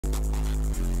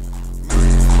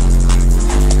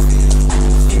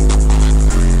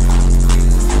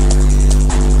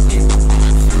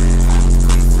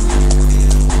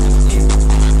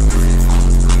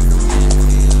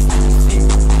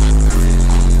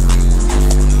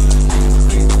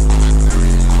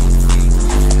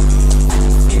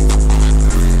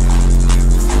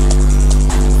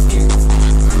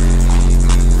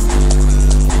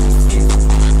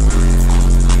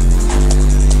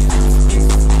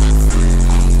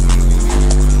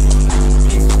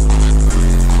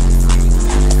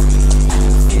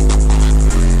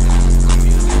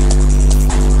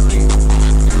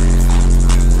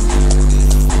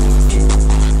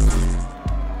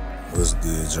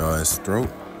y'all, it's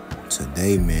Throped.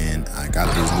 Today, man, I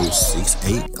got this new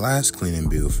 6'8" glass cleaning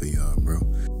build for y'all, bro.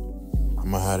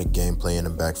 I'm gonna have a gameplay in the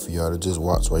back for y'all to just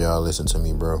watch while y'all listen to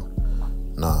me, bro.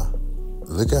 Nah,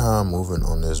 look at how I'm moving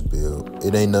on this build.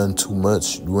 It ain't nothing too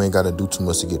much. You ain't gotta do too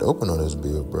much to get open on this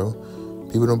build, bro.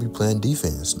 People don't be playing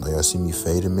defense. Now y'all see me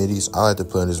fading middies. I like to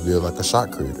play on this build like a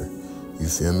shot creator. You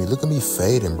feel me? Look at me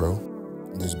fading, bro.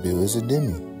 This build is a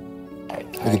demi.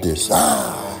 Look at this.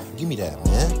 Give me that,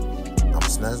 man. I'm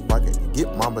snatch blocking.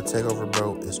 Get Mamba takeover,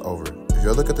 bro. It's over. If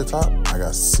you look at the top, I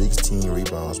got 16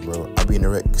 rebounds, bro. I be in the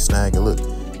wreck snag and look,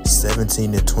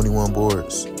 17 and 21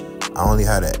 boards. I only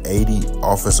had an 80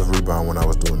 offensive rebound when I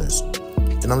was doing this.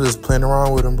 And I'm just playing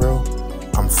around with them, bro.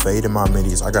 I'm fading my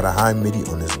middies. I got a high midi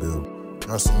on this build.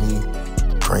 Y'all see me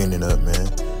greening up, man.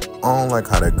 I don't like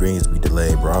how the greens be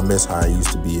delayed, bro. I miss how it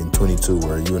used to be in 22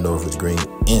 where you would know if it's green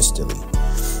instantly.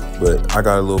 But I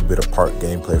got a little bit of park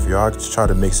gameplay for y'all. I just try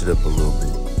to mix it up a little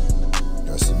bit.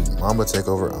 Y'all see me Mamba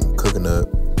takeover. I'm cooking up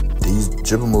these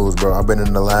dribble moves, bro. I've been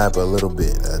in the lab a little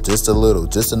bit, just a little,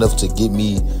 just enough to get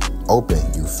me open.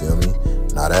 You feel me?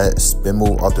 Now that spin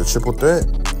move off the triple threat,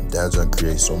 that's gonna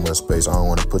create so much space. I don't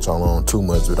want to put y'all on too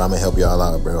much, but I'm gonna help y'all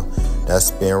out, bro. That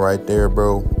spin right there,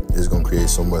 bro, is gonna create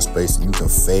so much space, and you can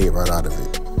fade right out of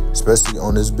it. Especially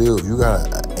on this build, if you got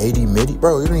an 80 midi,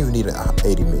 bro, you don't even need an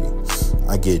 80 midi.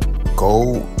 I get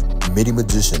gold midi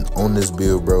magician on this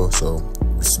build, bro. So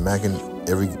we're smacking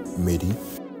every midi,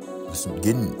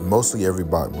 getting mostly every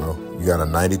block, bro. You got a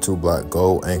 92 block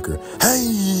gold anchor.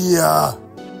 Hey,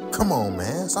 come on,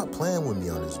 man, stop playing with me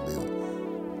on this build.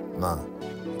 Nah,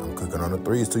 I'm cooking on the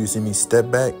threes too. You see me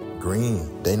step back,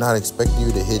 green. They not expecting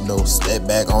you to hit no step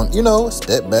back on,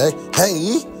 step back.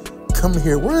 Hey, come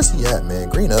here. Where is he at, man?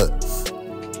 Green up.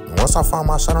 And once I find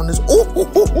my shot on this,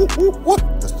 what?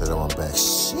 That's that on my back.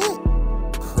 Shit,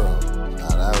 bro.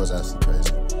 Nah, that was actually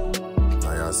crazy.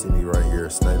 Now y'all see me right here,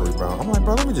 snag rebound. I'm like,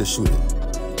 bro, let me just shoot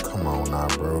it. Come on now,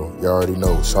 bro. Y'all already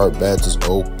know sharp badge is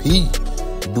OP. You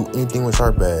do anything with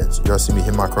sharp badge. Y'all see me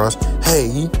hit my cross.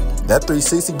 Hey, that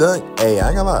 360 dunk. Hey, I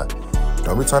ain't gonna lie.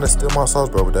 Don't be trying to steal my sauce,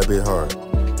 bro, but that be hard.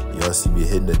 Y'all see me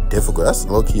hitting the difficult. That's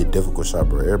low-key a difficult shot,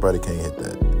 bro. Everybody can't hit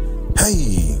that.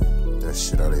 Hey, that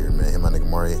shit out of here, man. Hit my nigga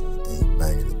Mario and he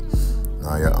banging it.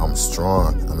 Nah, yeah, I'm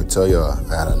strong. Let me tell y'all,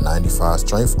 I had a 95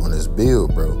 strength on this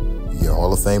build, bro. You get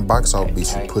Hall of Fame box out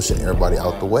beats, you pushing everybody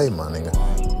out the way, my nigga.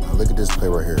 Now look at this play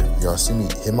right here. Y'all see me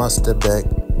hit my step back,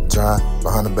 jai,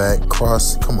 behind the back,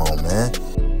 cross. Come on, man.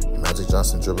 Magic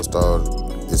Johnson dribble style.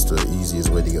 It's the easiest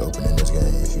way to get open in this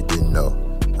game if you didn't know.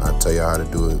 I'll tell you how to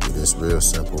do it, but it's real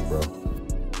simple, bro.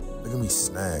 Look at me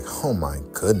snag. Oh my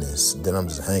goodness. Then I'm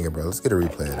just hanging, bro. Let's get a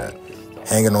replay of that.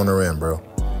 Hanging on the rim, bro.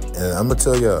 And I'm gonna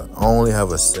tell you, I only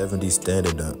have a 70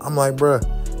 standing dunk. I'm like, bro,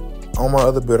 on my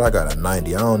other build, I got a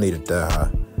 90. I don't need it that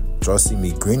high. Y'all see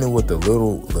me greening with the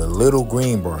little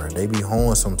green bar. They be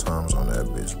hoeing sometimes on that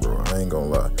bitch, bro. I ain't gonna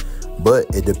lie.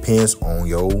 But it depends on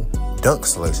your dunk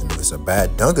selection. If it's a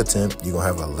bad dunk attempt, you're gonna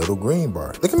have a little green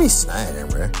bar. Look at me snagging,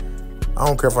 bro. I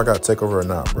don't care if I got takeover or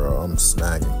not, bro. I'm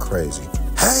snagging crazy.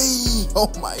 Hey, oh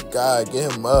my God,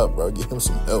 get him up, bro. Get him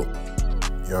some help.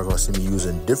 Y'all gonna see me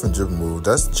using different dribble moves.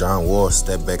 That's John Wall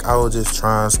step back. I was just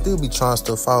still be trying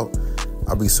stuff out.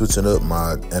 I'll be switching up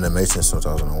my animation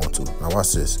sometimes when I want to. Now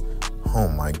watch this. Oh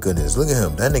my goodness, look at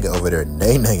him. That nigga over there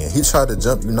nay-naying. He tried to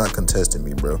jump, you not contesting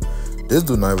me, bro. This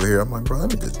dude over here, I'm like, bro,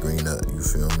 let me just green up, you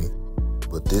feel me?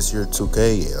 But this year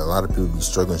 2K, a lot of people be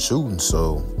struggling shooting,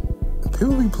 so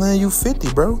people be playing you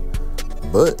 50, bro.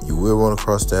 But you will run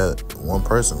across that one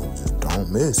person who just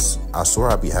don't miss. I swear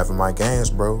I be having my games,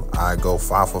 bro. I go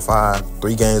 5 for 5,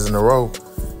 3 games in a row.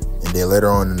 And then later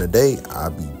on in the day, I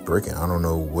be breaking. I don't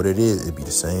know what it is. It be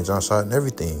the same jump shot and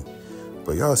everything.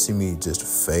 But y'all see me just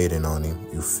fading on him.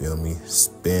 You feel me?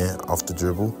 Spin off the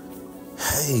dribble.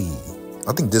 Hey,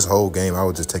 I think this whole game I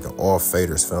was just taking all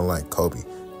faders, feeling like Kobe.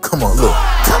 Come on, look.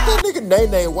 Cut that nigga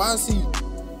Nay-Nay. Why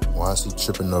is he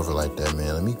tripping over like that,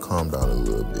 man? Let me calm down a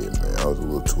little bit, man. I was a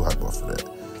little too hype off of that.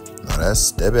 Now that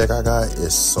step back I got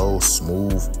is so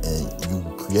smooth and you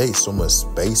create so much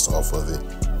space off of it.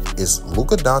 It's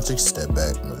Luka Doncic step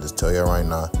back. I'm gonna just tell you right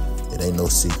now, it ain't no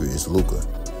secret. It's Luka.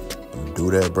 You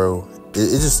do that, bro.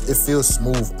 It feels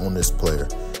smooth on this player.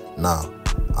 Now,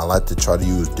 I like to try to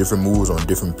use different moves on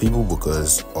different people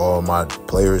because all my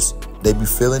players, they be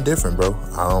feeling different, bro.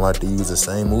 I don't like to use the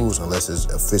same moves unless it's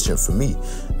efficient for me.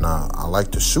 Now, I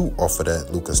like to shoot off of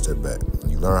that Luka step back.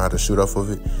 When you learn how to shoot off of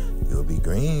it, you'll be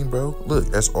green, bro. Look,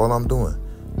 that's all I'm doing.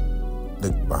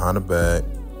 Look, behind the back.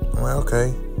 I'm like,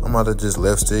 okay. I'm about to just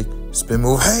left stick, spin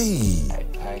move. Hey!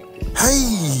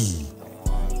 Hey!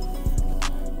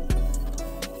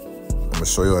 I'm gonna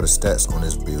show you all the stats on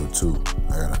this build too.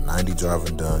 I got a 90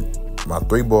 driving dunk. My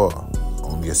 3-ball,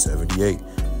 only a 78.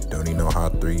 Don't even know how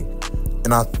 3.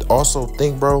 And I also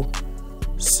think, bro,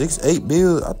 6'8"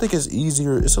 build, I think it's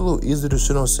easier. It's a little easier to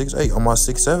shoot on 6'8". On my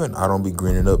 6'7", I don't be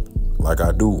greening up like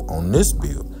I do on this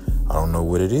build. I don't know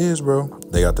what it is, bro.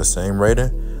 They got the same rating,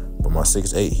 but my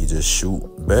 6'8", he just shoot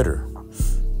better.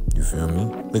 You feel me?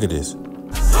 Look at this.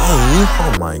 Hey,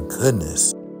 oh my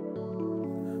goodness.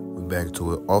 We back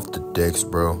to it off the decks,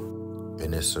 bro.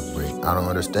 And it's a break. I don't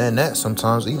understand that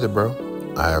sometimes either, bro.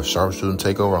 I have sharpshooting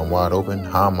takeover. I'm wide open.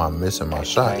 How am I missing my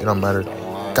shot? It don't matter.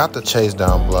 Got the chase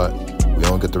down block. We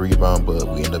don't get the rebound, but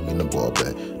we end up getting the ball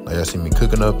back. Now y'all see me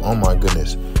cooking up. Oh my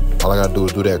goodness. All I gotta do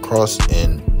is do that cross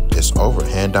and it's over.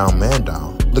 Hand down, man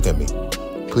down. Look at me.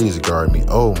 Please guard me.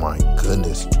 Oh my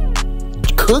goodness.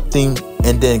 Cooked him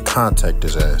and then contact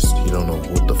his ass. He don't know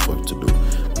what the fuck to do.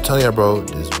 I'm telling y'all, bro,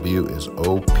 this build is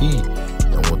OP.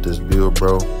 And with this build,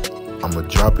 bro, I'm gonna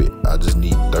drop it. I just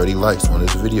need 30 likes on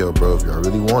this video, bro, if y'all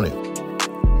really want it.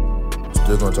 I'm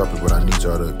still gonna drop it, but I need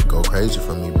y'all to go crazy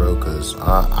for me, bro, because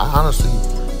I honestly,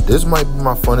 this might be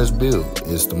my funnest build.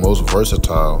 It's the most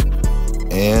versatile.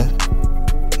 And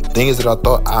thing is that I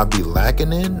thought I'd be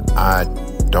lacking in, I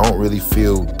don't really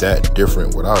feel that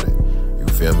different without it. You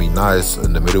feel me? Now it's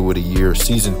in the middle of the year,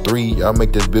 season 3. Y'all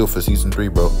make this build for season 3,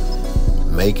 bro.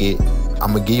 Make it.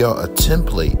 I'm gonna give y'all a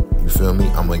template. You feel me?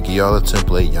 I'm gonna give y'all a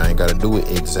template. Y'all ain't gotta do it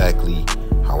exactly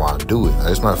how I do it. Now,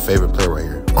 this is my favorite play right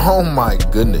here. Oh my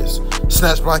goodness.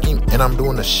 Snatch blocking, and I'm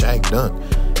doing a shag dunk.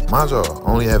 Mind y'all,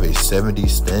 I only have a 70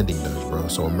 standing dunk, bro.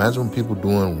 So imagine what people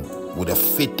doing with a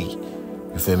 50.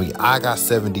 You feel me? I got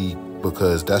 70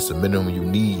 because that's the minimum you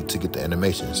need to get the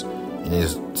animations. And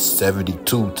it's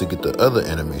 72 to get the other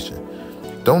animation.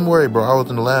 Don't worry, bro. I was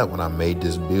in the lab when I made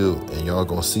this build, and y'all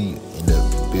gonna see in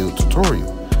the build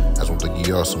tutorial. I just want to give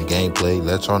y'all some gameplay,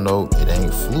 let y'all know it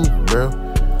ain't fluke, bro.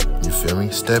 You feel me?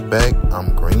 Step back,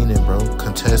 I'm greening, bro.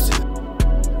 Contested.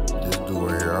 This dude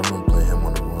right here, I'm gonna play him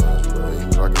on the runs, bro. He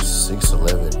was like a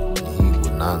 6'11", and he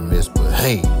would not miss, but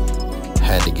hey,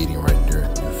 had to get him right there.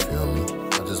 You feel me?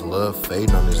 I just love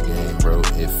fading on this game, bro.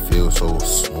 It feels so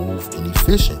smooth and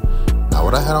efficient. Now,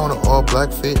 what I had on an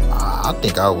all-black fit, I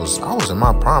think I was in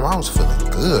my prime. I was feeling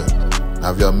good.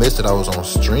 Now, if y'all missed it, I was on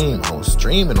stream. I was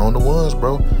streaming on the ones,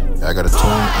 bro. I got to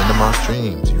tune into my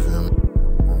streams, you feel me?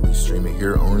 I'm going to be streaming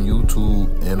here on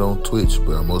YouTube and on Twitch,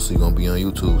 but I'm mostly going to be on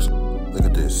YouTube. So look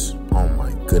at this. Oh,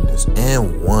 my goodness.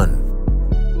 And one.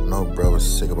 No, bro, I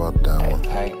was sick about that one.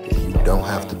 You don't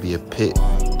have to be a pit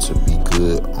to be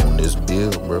good on this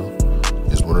build, bro.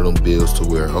 It's one of them builds to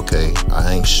where, okay,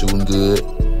 I ain't shooting good.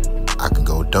 I can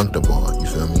go dunk the ball, you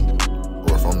feel me?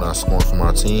 Or if I'm not scoring for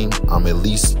my team, I'm at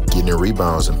least getting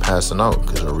rebounds and passing out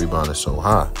because the rebound is so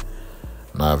high.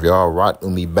 Now, if y'all rocked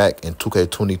with me back in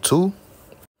 2K22,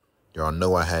 y'all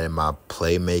know I had my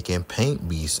playmaking paint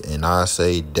beast. And I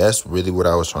say that's really what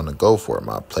I was trying to go for,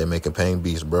 my playmaking paint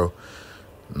beast, bro.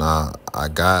 Now, I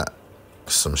got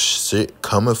some shit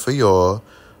coming for y'all,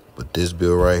 but this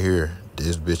build right here,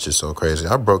 this bitch is so crazy.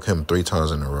 I broke him 3 times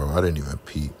in a row. I didn't even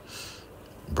peep.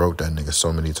 Broke that nigga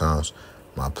so many times.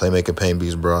 My playmaking paint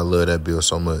beast, bro, I love that build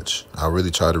so much. I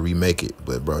really try to remake it,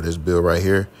 but bro, this build right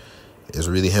here is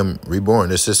really him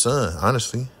reborn. It's his son,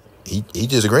 honestly. He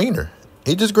just greener.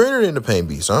 He just greener than the paint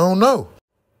beast. I don't know.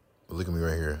 But look at me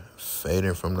right here,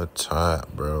 fading from the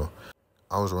top, bro.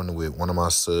 I was running with one of my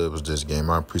subs this game.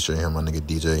 I appreciate him, my nigga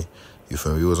DJ. You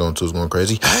feel me? He was on twos going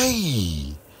crazy.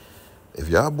 Hey, if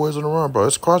y'all boys on the run, bro,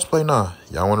 it's crossplay now.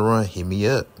 Y'all want to run? Hit me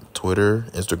up. Twitter,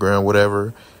 Instagram,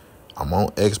 whatever. I'm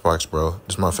on Xbox, bro.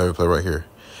 This is my favorite play right here.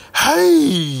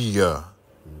 Hey!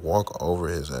 Walk over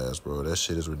his ass, bro. That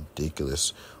shit is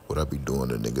ridiculous what I be doing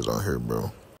to niggas on here,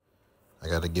 bro. I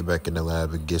got to get back in the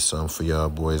lab and get something for y'all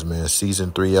boys, man.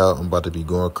 Season 3 out. I'm about to be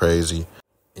going crazy.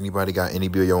 Anybody got any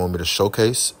build y'all want me to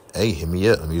showcase? Hey, hit me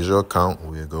up. Let me use your account.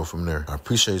 We'll go from there. I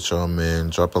appreciate y'all, man.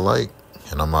 Drop a like,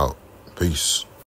 and I'm out. Peace.